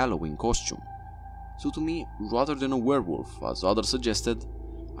like a Halloween costume. So to me, rather than a werewolf, as others suggested,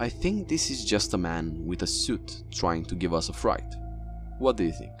 I think this is just a man with a suit trying to give us a fright. What do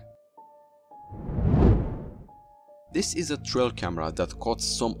you think? This is a trail camera that caught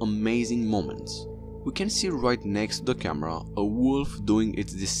some amazing moments. We can see right next to the camera a wolf doing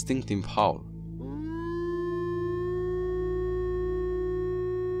its distinctive howl.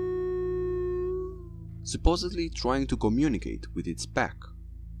 Supposedly trying to communicate with its pack,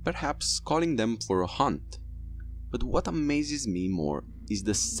 perhaps calling them for a hunt. But what amazes me more is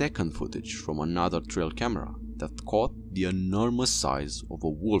the second footage from another trail camera that caught the enormous size of a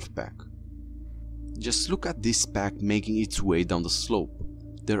wolf pack. Just look at this pack making its way down the slope.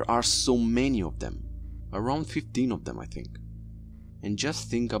 There are so many of them, around 15 of them I think. And just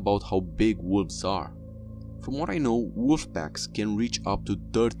think about how big wolves are. From what I know, wolf packs can reach up to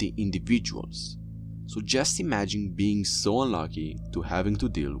 30 individuals. So just imagine being so unlucky to having to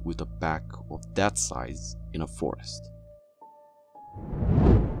deal with a pack of that size in a forest.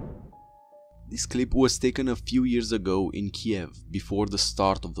 This clip was taken a few years ago in Kiev before the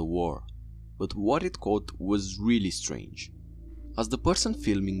start of the war, but what it caught was really strange. As the person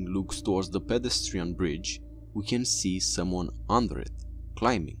filming looks towards the pedestrian bridge, we can see someone under it,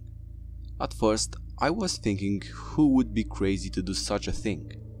 climbing. At first, I was thinking who would be crazy to do such a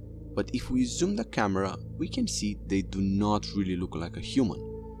thing. But if we zoom the camera, we can see they do not really look like a human.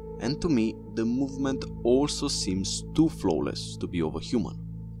 And to me, the movement also seems too flawless to be of a human.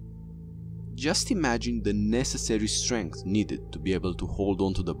 Just imagine the necessary strength needed to be able to hold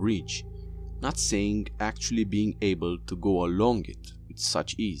on to the bridge, not saying actually being able to go along it with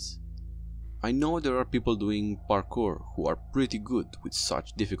such ease. I know there are people doing parkour who are pretty good with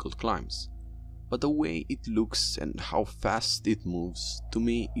such difficult climbs, but the way it looks and how fast it moves, to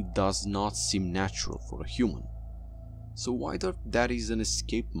me it does not seem natural for a human. So either that is an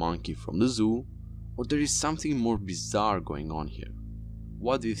escaped monkey from the zoo, or there is something more bizarre going on here.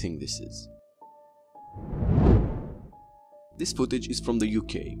 What do you think this is? This footage is from the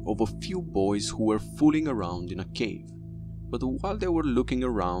UK of a few boys who were fooling around in a cave. But while they were looking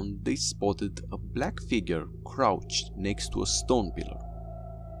around, they spotted a black figure crouched next to a stone pillar.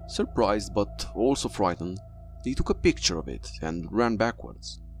 Surprised but also frightened, they took a picture of it and ran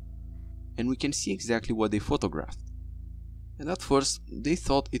backwards. And we can see exactly what they photographed. And at first, they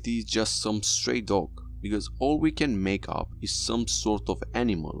thought it is just some stray dog, because all we can make up is some sort of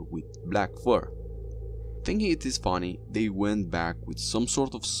animal with black fur. Thinking it is funny, they went back with some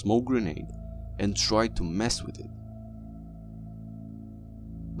sort of smoke grenade and tried to mess with it.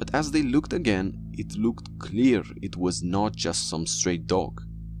 But as they looked again, it looked clear it was not just some stray dog,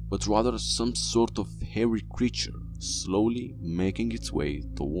 but rather some sort of hairy creature slowly making its way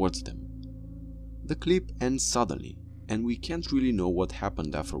towards them. The clip ends suddenly, and we can't really know what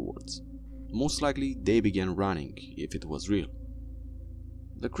happened afterwards. Most likely they began running, if it was real.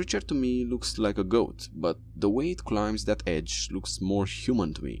 The creature to me looks like a goat, but the way it climbs that edge looks more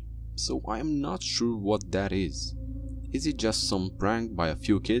human to me, so I am not sure what that is. Is it just some prank by a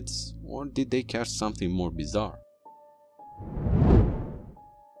few kids, or did they catch something more bizarre?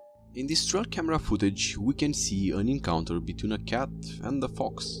 In this trail camera footage, we can see an encounter between a cat and a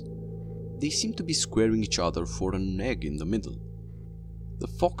fox. They seem to be squaring each other for an egg in the middle. The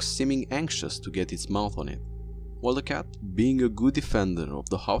fox seeming anxious to get its mouth on it, while the cat, being a good defender of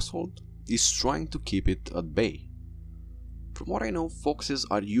the household, is trying to keep it at bay. From what I know, foxes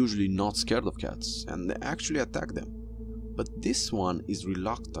are usually not scared of cats and they actually attack them. But this one is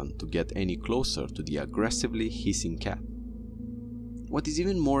reluctant to get any closer to the aggressively hissing cat. What is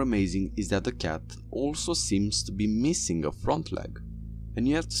even more amazing is that the cat also seems to be missing a front leg, and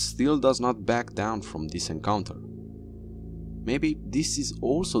yet still does not back down from this encounter. Maybe this is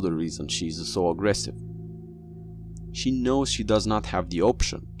also the reason she is so aggressive. She knows she does not have the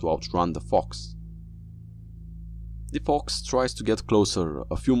option to outrun the fox. The fox tries to get closer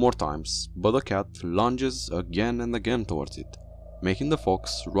a few more times, but the cat lunges again and again towards it, making the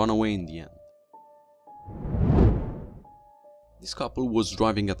fox run away in the end. This couple was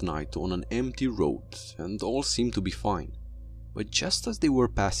driving at night on an empty road and all seemed to be fine, but just as they were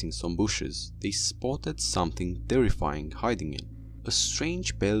passing some bushes, they spotted something terrifying hiding in, a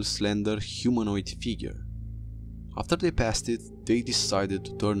strange pale slender humanoid figure. After they passed it, they decided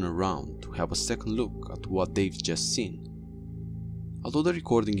to turn around to have a second look at what they've just seen. Although the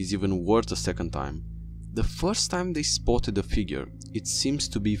recording is even worse a second time, the first time they spotted the figure, it seems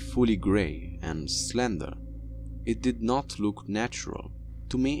to be fully grey and slender. It did not look natural.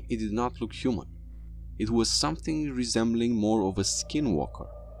 To me, it did not look human. It was something resembling more of a skinwalker.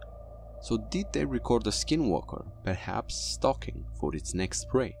 So did they record a skinwalker, perhaps stalking for its next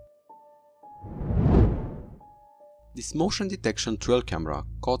prey? This motion detection trail camera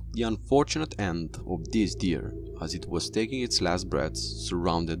caught the unfortunate end of this deer as it was taking its last breaths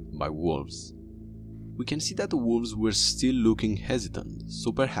surrounded by wolves. We can see that the wolves were still looking hesitant,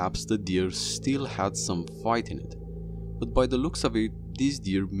 so perhaps the deer still had some fight in it. But by the looks of it, this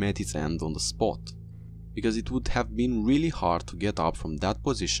deer met its end on the spot, because it would have been really hard to get up from that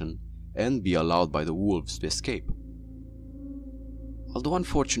position and be allowed by the wolves to escape. Although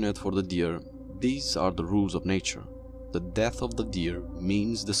unfortunate for the deer, these are the rules of nature. The death of the deer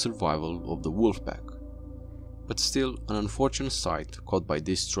means the survival of the wolf pack. But still an unfortunate sight caught by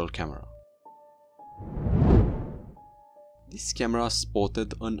this trail camera. This camera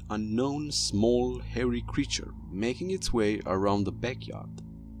spotted an unknown small hairy creature making its way around the backyard.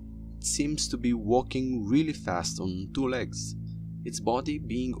 It seems to be walking really fast on two legs, its body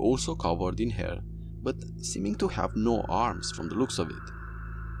being also covered in hair, but seeming to have no arms from the looks of it.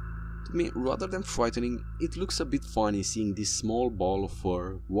 To me, rather than frightening, it looks a bit funny seeing this small ball of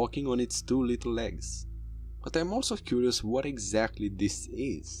fur walking on its two little legs. But I'm also curious what exactly this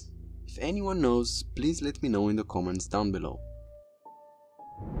is. If anyone knows, please let me know in the comments down below.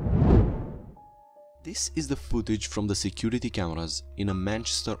 This is the footage from the security cameras in a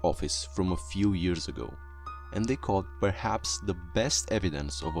Manchester office from a few years ago, and they caught perhaps the best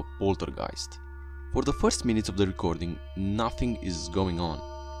evidence of a poltergeist. For the first minutes of the recording, nothing is going on.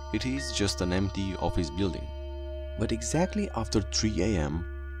 It is just an empty office building. But exactly after 3 AM,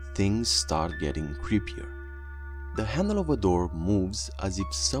 things start getting creepier. The handle of a door moves as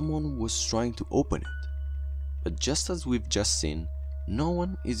if someone was trying to open it. But just as we've just seen, no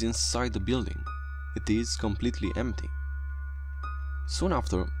one is inside the building. It is completely empty. Soon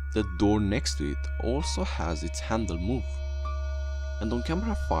after, the door next to it also has its handle move. And on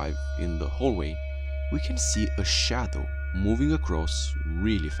camera 5 in the hallway, we can see a shadow moving across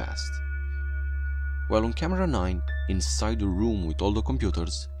really fast. While on camera 9, inside the room with all the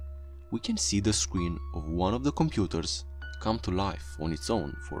computers, we can see the screen of one of the computers come to life on its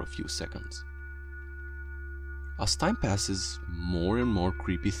own for a few seconds. As time passes, more and more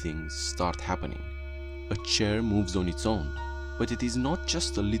creepy things start happening. A chair moves on its own, but it is not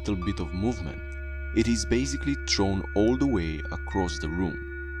just a little bit of movement, it is basically thrown all the way across the room.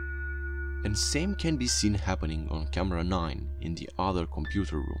 And same can be seen happening on camera 9 in the other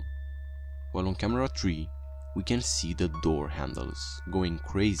computer room. While on camera 3, we can see the door handles going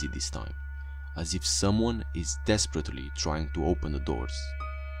crazy this time, as if someone is desperately trying to open the doors.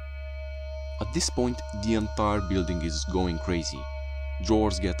 At this point, the entire building is going crazy.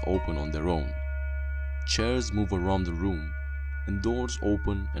 Drawers get open on their own. Chairs move around the room, and doors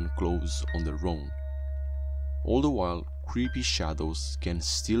open and close on their own. All the while, creepy shadows can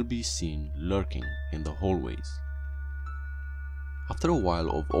still be seen lurking in the hallways. After a while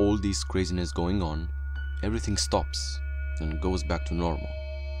of all this craziness going on, everything stops and goes back to normal,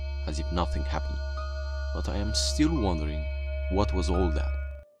 as if nothing happened. But I am still wondering, what was all that?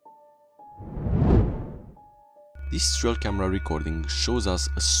 This trail camera recording shows us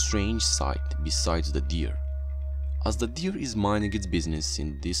a strange sight besides the deer. As the deer is minding its business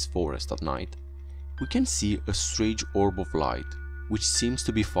in this forest at night, we can see a strange orb of light which seems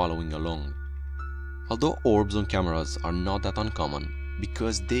to be following along. Although orbs on cameras are not that uncommon,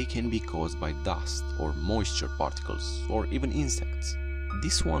 because they can be caused by dust or moisture particles or even insects,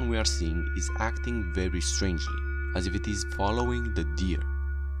 this one we are seeing is acting very strangely, as if it is following the deer.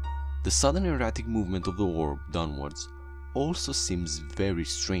 The sudden erratic movement of the orb downwards also seems very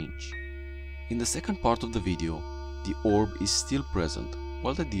strange. In the second part of the video, the orb is still present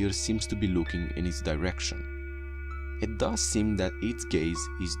while the deer seems to be looking in its direction. It does seem that its gaze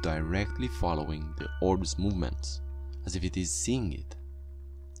is directly following the orb's movements, as if it is seeing it.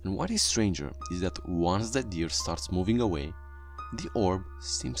 And what is stranger is that once the deer starts moving away, the orb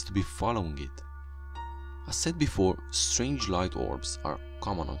seems to be following it. As said before, strange light orbs are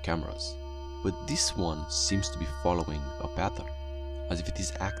common on cameras, but this one seems to be following a pattern, as if it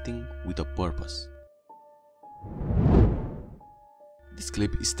is acting with a purpose. This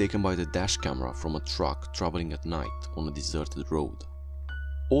clip is taken by the dash camera from a truck traveling at night on a deserted road.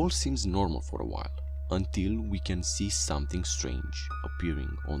 All seems normal for a while, until we can see something strange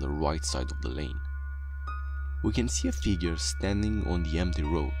appearing on the right side of the lane. We can see a figure standing on the empty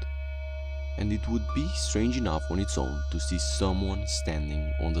road, and it would be strange enough on its own to see someone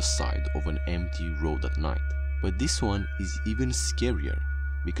standing on the side of an empty road at night. But this one is even scarier,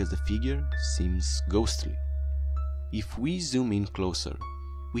 because the figure seems ghostly. If we zoom in closer,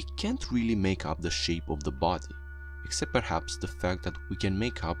 we can't really make up the shape of the body, except perhaps the fact that we can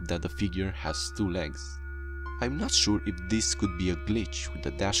make up that the figure has 2 legs. I'm not sure if this could be a glitch with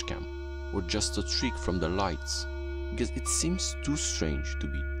the dashcam, or just a trick from the lights, because it seems too strange to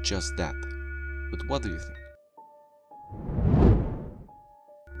be just that. But what do you think?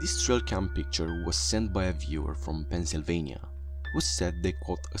 This Trailcam picture was sent by a viewer from Pennsylvania, who said they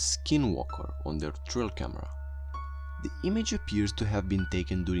caught a skinwalker on their trail camera. The image appears to have been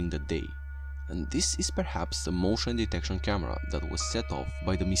taken during the day, and this is perhaps a motion detection camera that was set off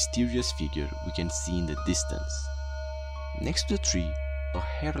by the mysterious figure we can see in the distance. Next to the tree, a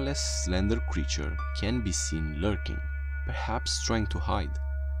hairless, slender creature can be seen lurking, perhaps trying to hide.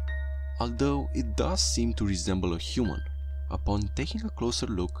 Although it does seem to resemble a human, upon taking a closer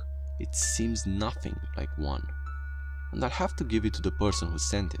look, it seems nothing like one. And I'll have to give it to the person who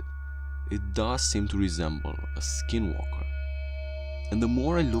sent it. It does seem to resemble a skinwalker. And the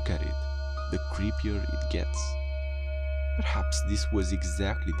more I look at it, the creepier it gets. Perhaps this was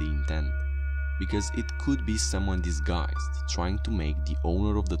exactly the intent, because it could be someone disguised trying to make the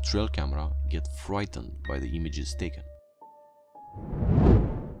owner of the trail camera get frightened by the images taken.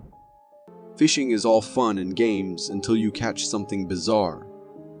 Fishing is all fun and games until you catch something bizarre.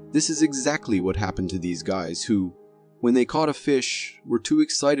 This is exactly what happened to these guys who, when they caught a fish, were too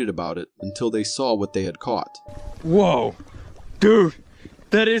excited about it until they saw what they had caught. Whoa, dude,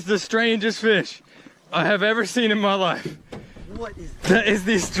 that is the strangest fish I have ever seen in my life. What is that? That is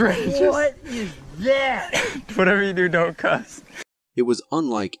the strangest. What is that? Whatever you do, don't cuss. It was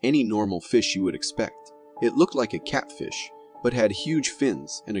unlike any normal fish you would expect. It looked like a catfish, but had huge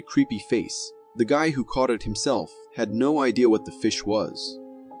fins and a creepy face. The guy who caught it himself had no idea what the fish was.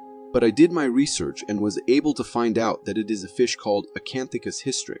 But I did my research and was able to find out that it is a fish called Acanthicus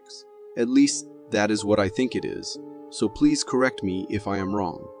hystrix. At least, that is what I think it is, so please correct me if I am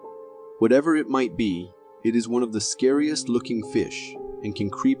wrong. Whatever it might be, it is one of the scariest looking fish and can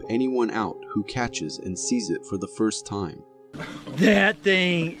creep anyone out who catches and sees it for the first time. That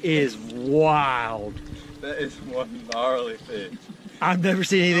thing is wild. That is one gnarly fish. I've never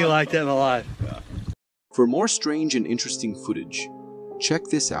seen anything like that in my life. For more strange and interesting footage, check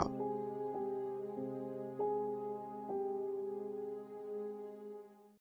this out.